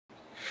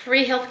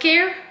free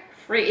healthcare,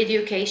 free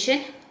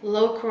education,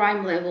 low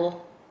crime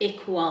level,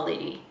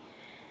 equality.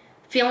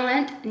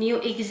 Finland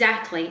knew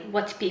exactly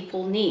what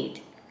people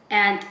need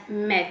and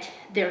met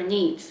their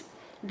needs.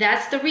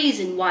 That's the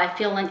reason why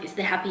Finland is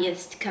the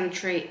happiest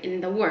country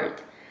in the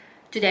world.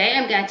 Today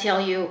I'm going to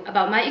tell you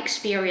about my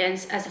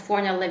experience as a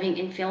foreigner living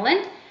in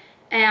Finland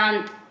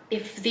and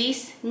if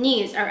these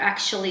needs are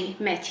actually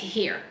met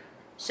here.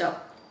 So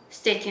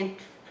stay tuned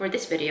for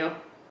this video.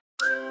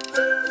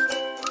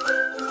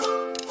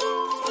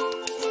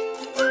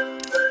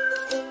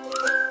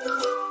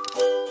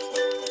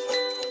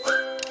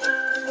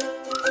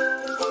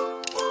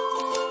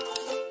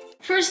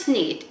 First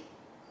need,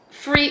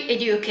 free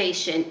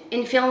education.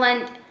 In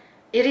Finland,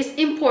 it is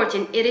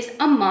important, it is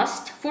a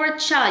must for a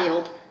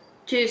child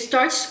to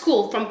start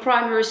school from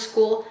primary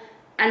school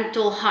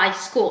until high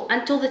school.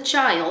 Until the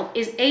child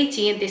is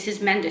 18, this is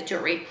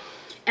mandatory.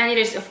 And it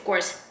is, of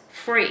course,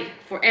 free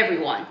for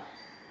everyone.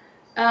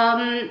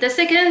 The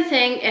second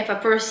thing, if a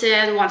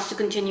person wants to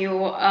continue,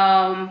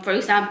 for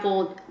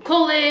example,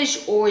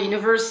 college or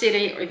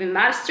university or even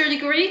master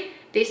degree,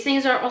 these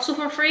things are also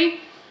for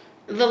free.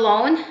 The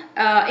loan,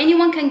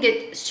 anyone can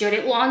get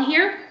student loan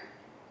here,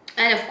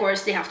 and of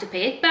course they have to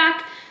pay it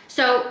back.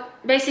 So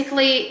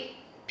basically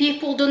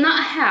people do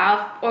not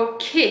have, or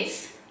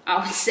kids I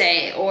would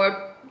say,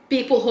 or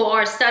people who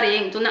are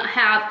studying do not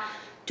have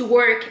to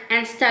work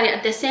and study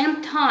at the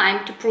same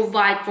time to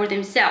provide for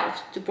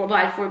themselves, to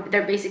provide for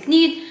their basic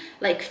need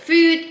like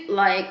food,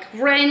 like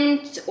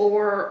rent,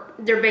 or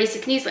their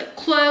basic needs like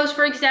clothes,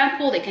 for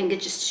example. They can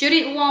get just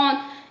student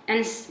loan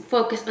and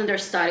focus on their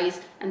studies,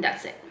 and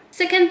that's it.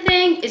 Second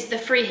thing is the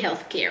free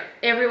healthcare.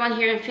 Everyone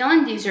here in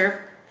Finland deserves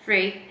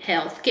free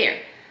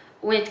healthcare.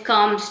 When it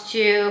comes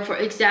to, for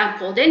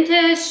example,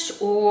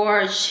 dentist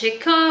or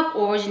checkup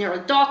or general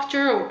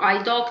doctor or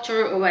eye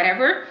doctor or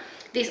whatever,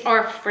 these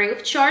are free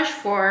of charge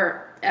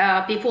for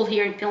people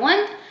here in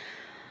Finland.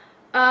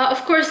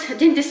 Of course,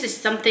 dentist is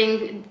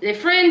something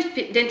different.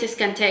 Dentist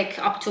can take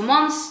up to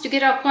months to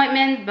get an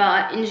appointment,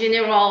 but in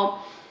general,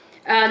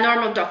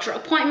 normal doctor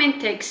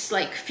appointment takes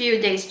like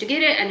few days to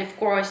get it, and of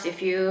course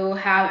if you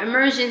have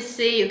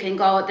emergency you can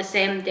go the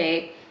same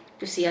day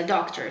to see a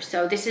doctor.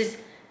 So this is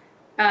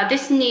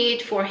this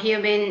need for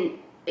human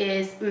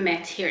is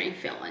met here in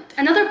Finland.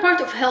 Another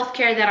part of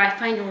healthcare that I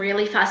find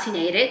really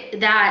fascinating,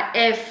 that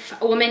if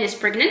a woman is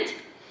pregnant,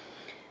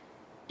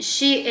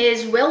 she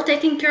is well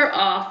taken care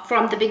of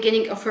from the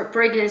beginning of her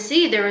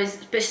pregnancy. There is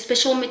a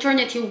special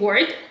maternity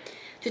ward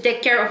to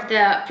take care of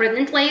the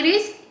pregnant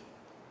ladies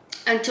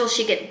until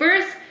she gets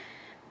birth,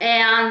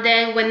 and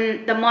then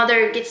when the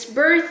mother gets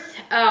birth,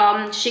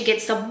 she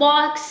gets a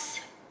box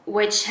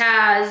which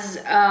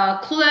has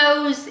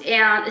clothes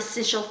and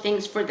essential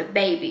things for the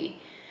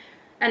baby,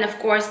 and of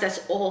course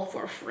that's all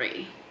for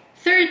free.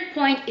 Third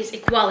point is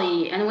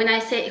equality, and when I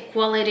say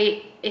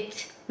equality,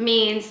 it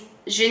means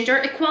gender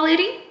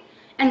equality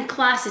and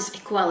classes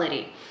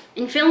equality.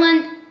 In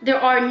Finland,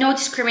 there are no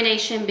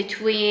discrimination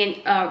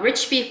between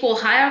rich people,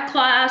 higher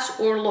class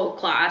or low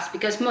class,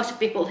 because most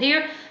people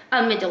here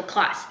are middle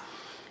class.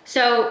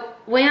 So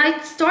when I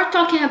start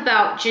talking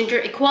about gender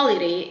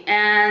equality,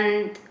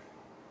 and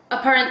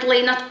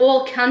apparently not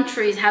all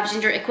countries have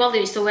gender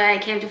equality, so when I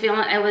came to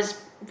Finland I was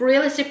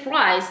really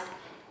surprised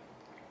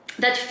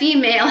that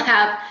female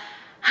have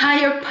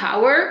higher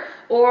power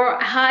or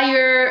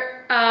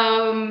higher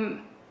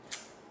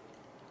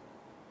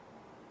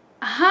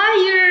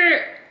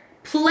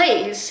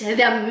place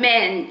than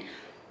men.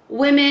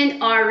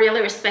 Women are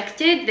really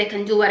respected. They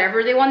can do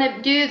whatever they want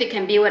to do. They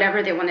can be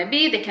whatever they want to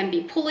be. They can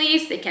be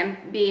police. They can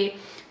be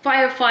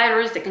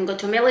firefighters. They can go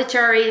to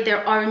military.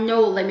 There are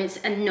no limits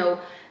and no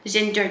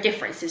gender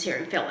differences here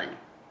in Finland.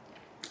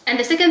 And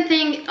the second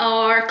thing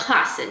are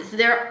classes.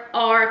 There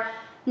are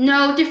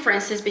no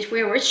differences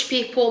between rich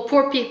people,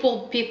 poor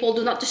people. People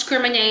do not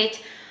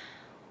discriminate.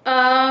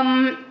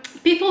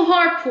 People who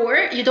are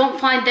poor, you don't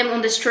find them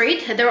on the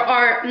street. There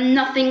are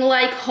nothing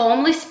like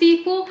homeless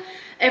people.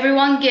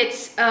 Everyone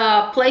gets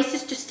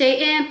places to stay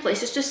in,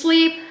 places to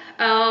sleep.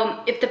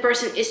 If the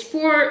person is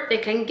poor, they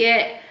can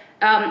get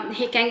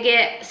he can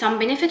get some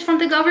benefit from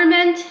the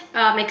government,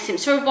 makes him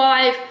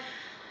survive.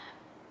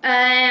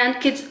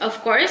 And kids, of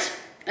course,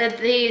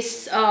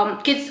 these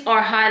kids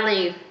are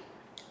highly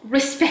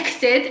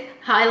respected,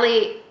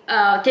 highly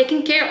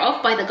taken care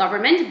of by the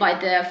government, by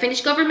the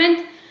Finnish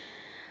government.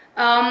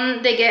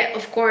 They get,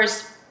 of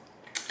course,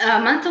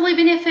 monthly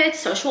benefit,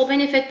 social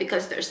benefit,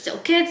 because they're still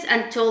kids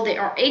until they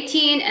are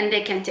 18 and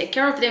they can take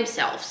care of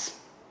themselves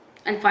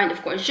and find,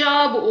 of course,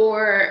 job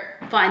or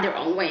find their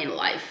own way in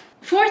life.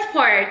 Fourth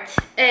part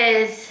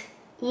is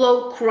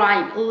low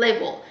crime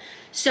level.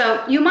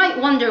 So you might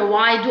wonder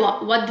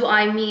what do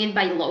I mean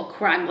by low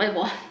crime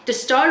level? To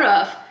start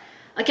off,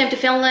 I came to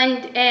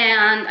Finland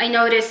and I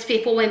noticed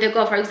people when they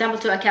go, for example,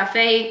 to a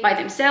cafe by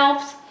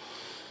themselves,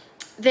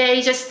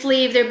 they just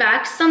leave their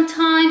bags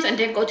sometimes and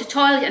then go to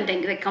toilet and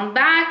then they come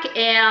back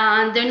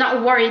and they're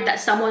not worried that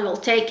someone will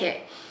take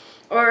it.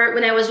 Or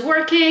when I was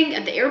working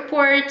at the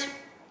airport,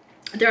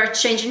 there are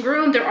changing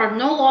room, there are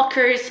no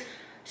lockers,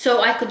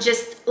 So I could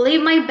just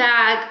leave my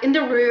bag in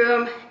the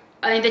room,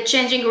 in the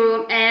changing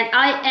room, and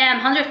I am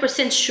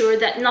 100% sure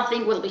that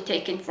nothing will be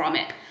taken from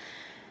it.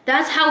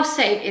 That's how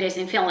safe it is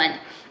in Finland.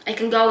 I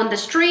can go on the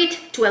street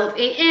 12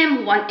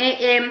 a.m., 1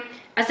 a.m.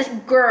 as a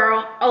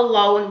girl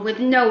alone with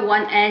no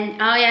one,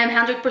 and I am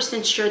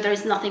 100% sure there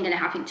is nothing gonna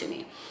happen to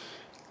me.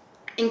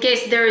 In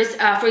case there is,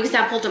 for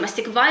example,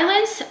 domestic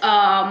violence,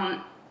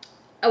 a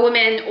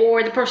woman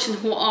or the person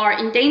who are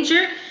in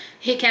danger,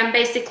 he can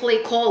basically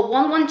call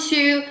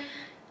 112,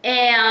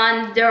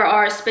 and there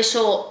are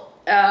special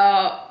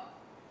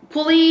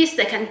police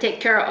that can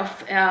take care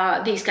of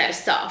these kind of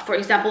stuff. For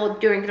example,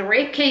 during the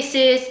rape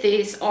cases,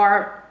 these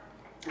are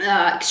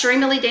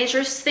extremely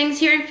dangerous things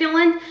here in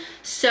Finland.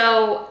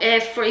 So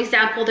if, for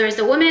example, there is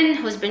a woman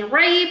who's been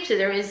raped,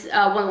 there is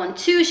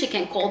 112, she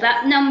can call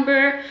that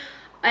number,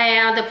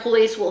 and the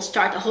police will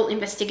start a whole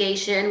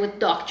investigation with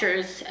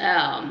doctors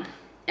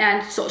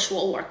and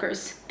social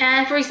workers.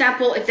 And for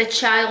example, if the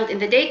child in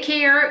the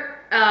daycare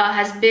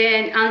has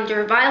been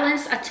under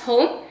violence at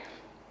home,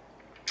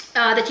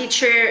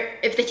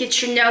 if the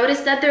teacher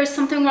noticed that there's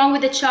something wrong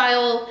with the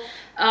child,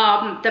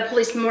 the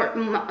police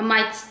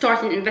might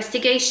start an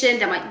investigation.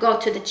 They might go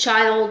to the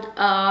child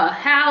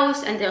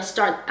house, and they'll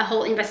start a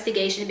whole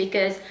investigation,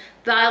 because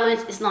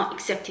violence is not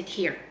accepted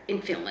here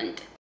in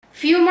Finland.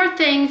 Few more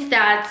things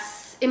that,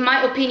 in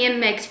my opinion,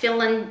 makes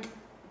Finland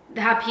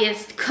the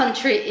happiest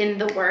country in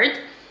the world.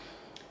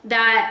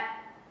 That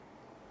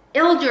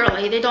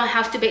elderly, they don't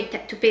have to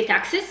pay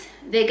taxes.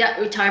 They got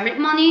retirement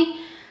money.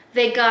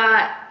 They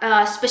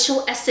got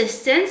special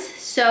assistance.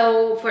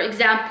 So for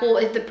example,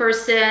 if the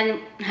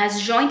person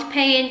has joint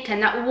pain,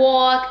 cannot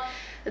walk,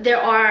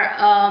 there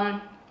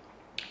are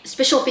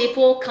special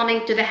people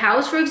coming to the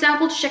house, for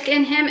example, to check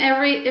in him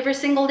every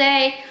single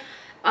day.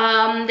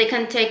 They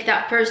can take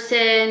that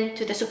person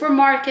to the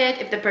supermarket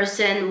if the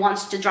person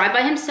wants to drive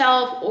by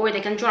himself, or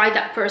they can drive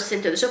that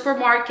person to the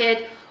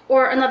supermarket.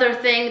 Or another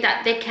thing,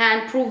 that they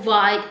can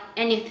provide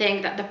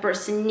anything that the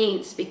person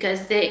needs,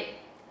 because the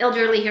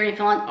elderly here in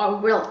Finland are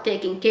well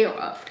taken care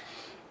of.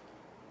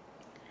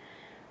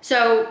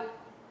 So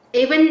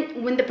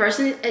even when the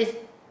person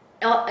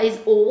is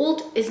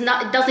old, it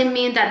doesn't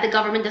mean that the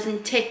government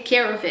doesn't take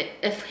care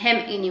of him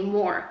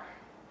anymore.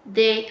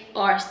 They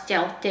are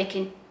still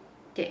taken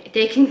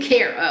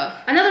care of.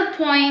 Another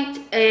point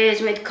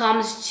is when it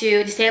comes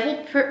to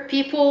disabled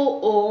people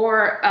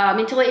or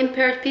mentally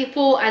impaired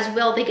people as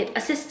well, they get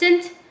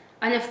assistance.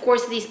 And of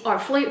course, these are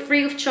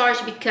free of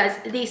charge, because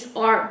these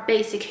are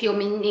basic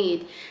human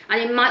need. And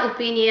in my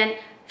opinion,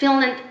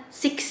 Finland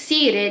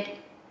succeeded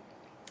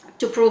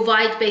to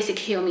provide basic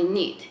human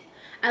need.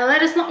 And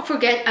let us not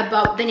forget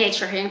about the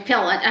nature here in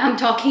Finland. I'm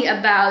talking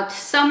about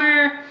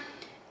summer,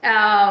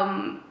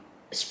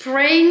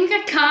 spring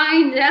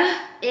kinda,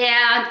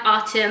 and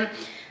autumn.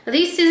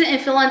 These seasons in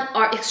Finland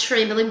are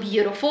extremely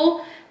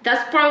beautiful.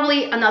 That's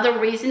probably another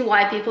reason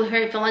why people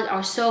here in Finland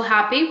are so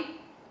happy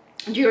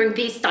during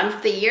this time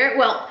of the year.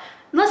 Well,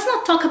 let's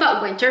not talk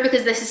about winter,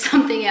 because this is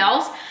something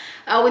else.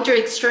 Winter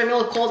is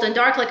extremely cold and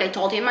dark, like I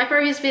told you in my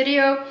previous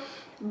video.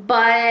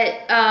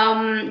 But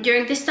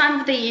during this time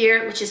of the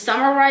year, which is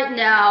summer right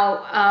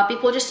now,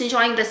 people are just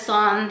enjoying the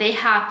sun.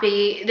 They're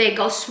happy, they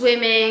go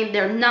swimming,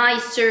 they're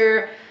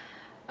nicer.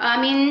 I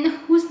mean,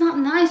 who's not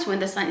nice when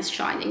the sun is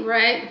shining,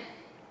 right?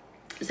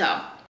 So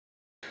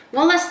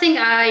one last thing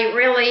I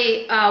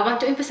really want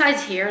to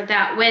emphasize here,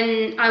 that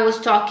when I was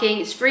talking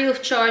it's free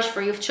of charge,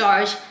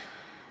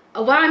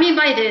 what I mean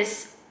by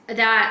this,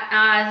 that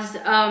as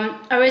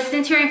a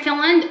resident here in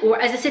Finland,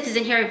 or as a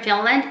citizen here in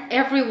Finland,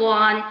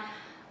 everyone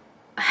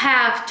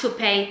have to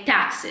pay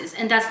taxes,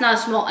 and that's not a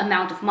small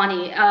amount of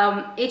money.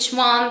 Each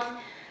month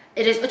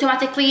it is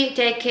automatically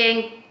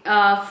taking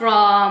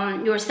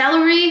from your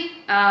salary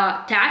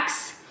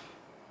tax,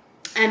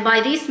 and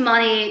by this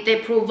money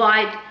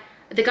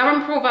the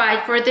government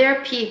provide for their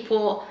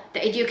people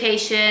the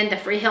education, the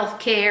free health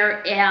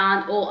care,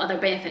 and all other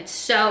benefits.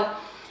 So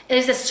it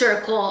is a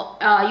circle.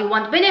 You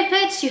want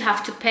benefits, you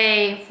have to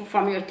pay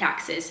from your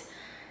taxes.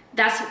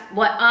 That's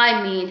what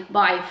I mean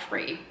by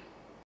free.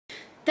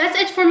 That's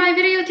it for my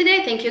video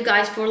today. Thank you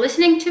guys for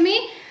listening to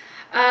me.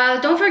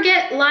 Don't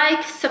forget,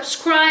 like,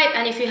 subscribe,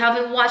 and if you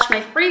haven't watched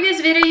my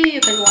previous video, you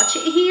can watch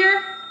it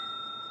here.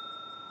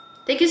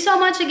 Thank you so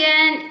much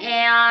again,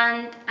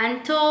 and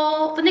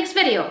until the next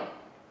video,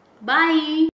 bye.